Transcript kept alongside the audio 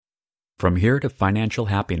From Here to Financial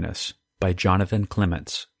Happiness by Jonathan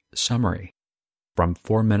Clements. Summary. From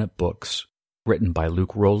 4-Minute Books, written by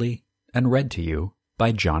Luke Rowley and read to you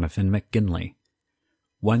by Jonathan McGinley.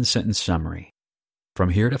 One-sentence summary.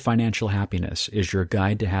 From Here to Financial Happiness is your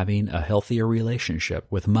guide to having a healthier relationship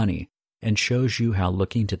with money and shows you how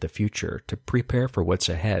looking to the future to prepare for what's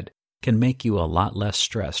ahead can make you a lot less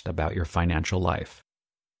stressed about your financial life.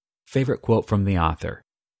 Favorite quote from the author.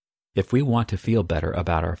 If we want to feel better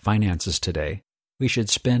about our finances today, we should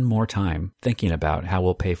spend more time thinking about how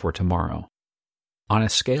we'll pay for tomorrow. On a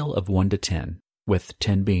scale of 1 to 10, with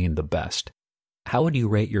 10 being the best, how would you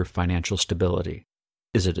rate your financial stability?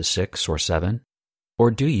 Is it a 6 or 7? Or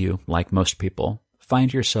do you, like most people,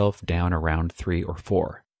 find yourself down around 3 or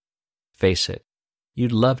 4? Face it,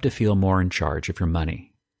 you'd love to feel more in charge of your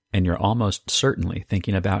money, and you're almost certainly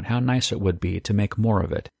thinking about how nice it would be to make more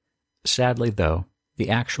of it. Sadly, though, the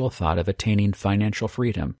actual thought of attaining financial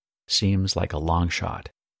freedom seems like a long shot.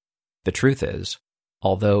 The truth is,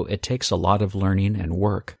 although it takes a lot of learning and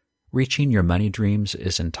work, reaching your money dreams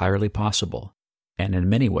is entirely possible, and in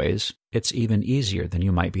many ways, it's even easier than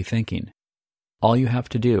you might be thinking. All you have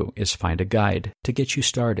to do is find a guide to get you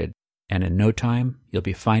started, and in no time, you'll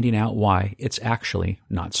be finding out why it's actually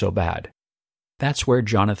not so bad. That's where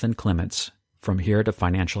Jonathan Clements, From Here to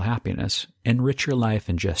Financial Happiness, Enrich Your Life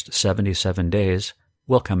in Just 77 Days,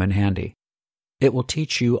 will come in handy. It will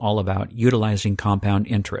teach you all about utilizing compound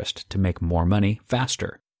interest to make more money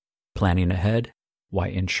faster, planning ahead, why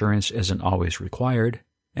insurance isn't always required,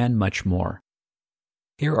 and much more.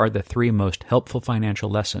 Here are the 3 most helpful financial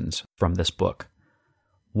lessons from this book.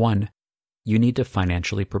 1. You need to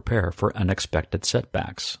financially prepare for unexpected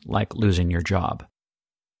setbacks, like losing your job.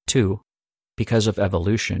 2. Because of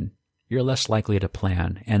evolution, you're less likely to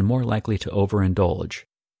plan and more likely to overindulge,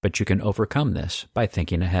 but you can overcome this by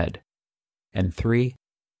thinking ahead. And 3,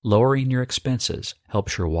 lowering your expenses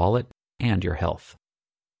helps your wallet and your health.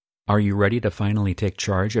 Are you ready to finally take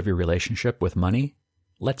charge of your relationship with money?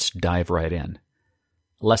 Let's dive right in.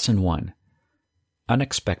 Lesson 1.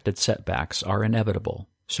 Unexpected setbacks are inevitable,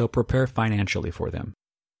 so prepare financially for them.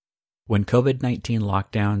 When COVID-19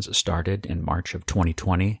 lockdowns started in March of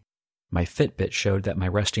 2020, my Fitbit showed that my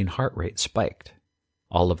resting heart rate spiked.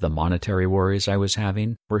 All of the monetary worries I was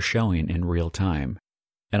having were showing in real time,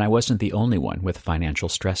 and I wasn't the only one with financial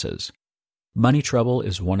stresses. Money trouble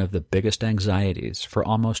is one of the biggest anxieties for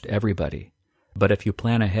almost everybody, but if you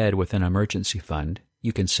plan ahead with an emergency fund,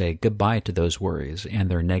 you can say goodbye to those worries and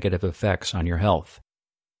their negative effects on your health.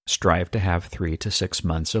 Strive to have 3 to 6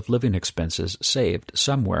 months of living expenses saved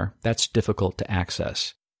somewhere that's difficult to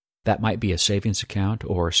access. That might be a savings account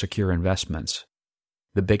or secure investments.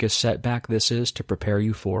 The biggest setback this is to prepare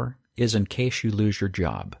you for is in case you lose your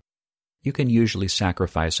job. You can usually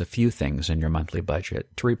sacrifice a few things in your monthly budget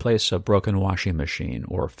to replace a broken washing machine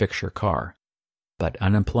or fix your car, but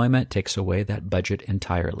unemployment takes away that budget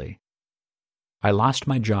entirely. I lost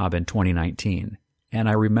my job in 2019, and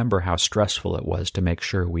I remember how stressful it was to make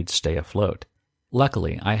sure we'd stay afloat.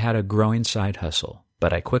 Luckily, I had a growing side hustle,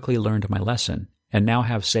 but I quickly learned my lesson and now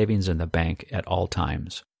have savings in the bank at all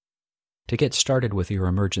times. To get started with your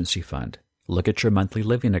emergency fund, look at your monthly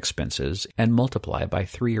living expenses and multiply by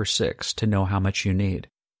 3 or 6 to know how much you need.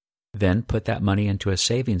 Then put that money into a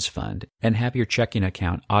savings fund and have your checking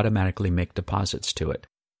account automatically make deposits to it.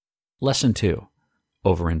 Lesson 2.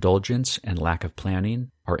 Overindulgence and lack of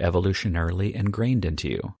planning are evolutionarily ingrained into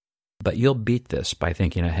you, but you'll beat this by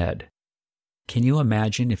thinking ahead. Can you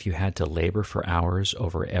imagine if you had to labor for hours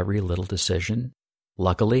over every little decision?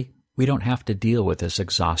 Luckily, we don't have to deal with this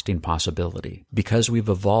exhausting possibility because we've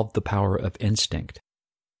evolved the power of instinct.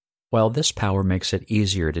 While this power makes it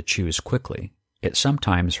easier to choose quickly, it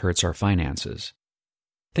sometimes hurts our finances.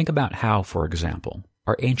 Think about how, for example,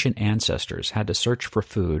 our ancient ancestors had to search for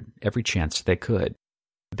food every chance they could.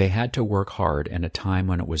 They had to work hard in a time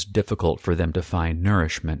when it was difficult for them to find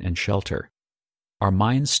nourishment and shelter. Our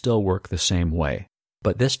minds still work the same way,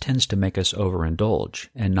 but this tends to make us overindulge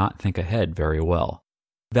and not think ahead very well.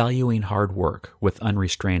 Valuing hard work with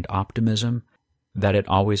unrestrained optimism that it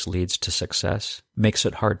always leads to success makes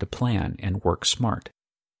it hard to plan and work smart.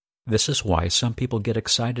 This is why some people get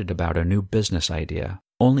excited about a new business idea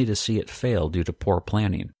only to see it fail due to poor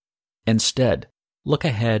planning. Instead, look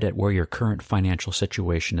ahead at where your current financial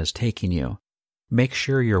situation is taking you. Make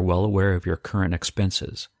sure you're well aware of your current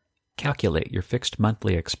expenses. Calculate your fixed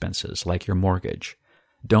monthly expenses like your mortgage.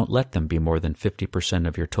 Don't let them be more than 50%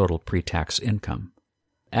 of your total pre-tax income.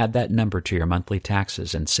 Add that number to your monthly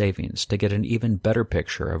taxes and savings to get an even better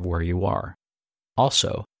picture of where you are.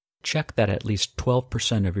 Also, check that at least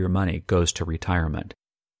 12% of your money goes to retirement.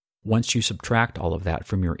 Once you subtract all of that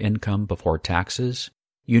from your income before taxes,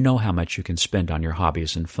 you know how much you can spend on your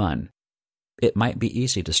hobbies and fun. It might be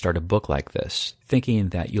easy to start a book like this, thinking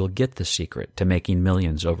that you'll get the secret to making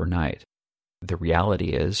millions overnight. The reality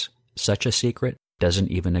is, such a secret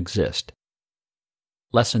doesn't even exist.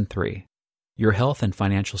 Lesson 3. Your health and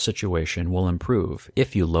financial situation will improve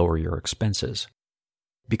if you lower your expenses.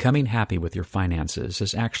 Becoming happy with your finances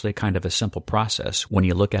is actually kind of a simple process when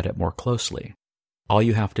you look at it more closely. All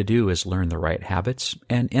you have to do is learn the right habits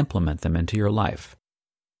and implement them into your life.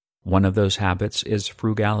 One of those habits is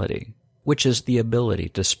frugality, which is the ability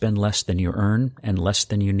to spend less than you earn and less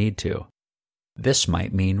than you need to. This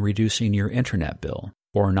might mean reducing your internet bill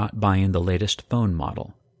or not buying the latest phone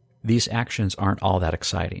model. These actions aren't all that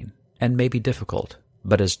exciting and may be difficult,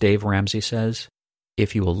 but as Dave Ramsey says,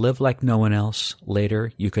 if you will live like no one else,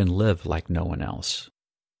 later you can live like no one else.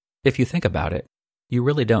 If you think about it, you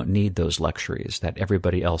really don't need those luxuries that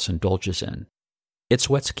everybody else indulges in. It's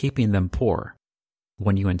what's keeping them poor.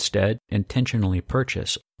 When you instead intentionally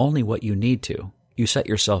purchase only what you need to, you set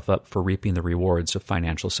yourself up for reaping the rewards of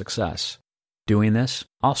financial success. Doing this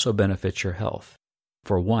also benefits your health.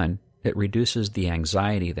 For one, it reduces the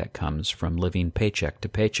anxiety that comes from living paycheck to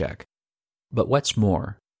paycheck. But what's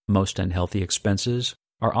more, most unhealthy expenses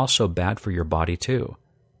are also bad for your body too.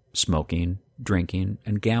 Smoking, drinking,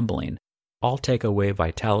 and gambling all take away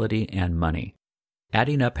vitality and money.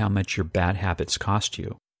 Adding up how much your bad habits cost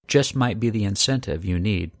you just might be the incentive you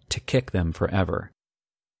need to kick them forever.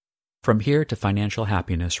 From Here to Financial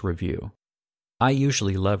Happiness Review. I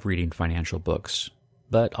usually love reading financial books,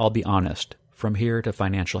 but I'll be honest, From Here to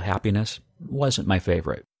Financial Happiness wasn't my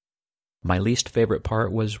favorite. My least favorite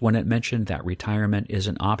part was when it mentioned that retirement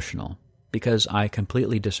isn't optional, because I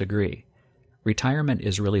completely disagree. Retirement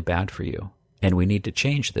is really bad for you, and we need to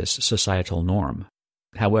change this societal norm.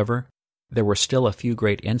 However, there were still a few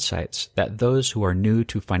great insights that those who are new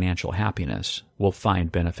to financial happiness will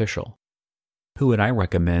find beneficial. Who would I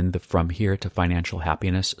recommend the From Here to Financial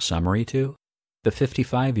Happiness summary to? The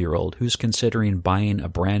 55-year-old who's considering buying a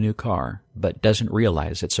brand new car but doesn't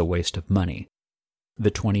realize it's a waste of money. The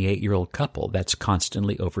 28-year-old couple that's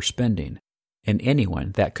constantly overspending, and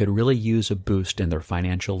anyone that could really use a boost in their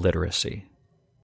financial literacy.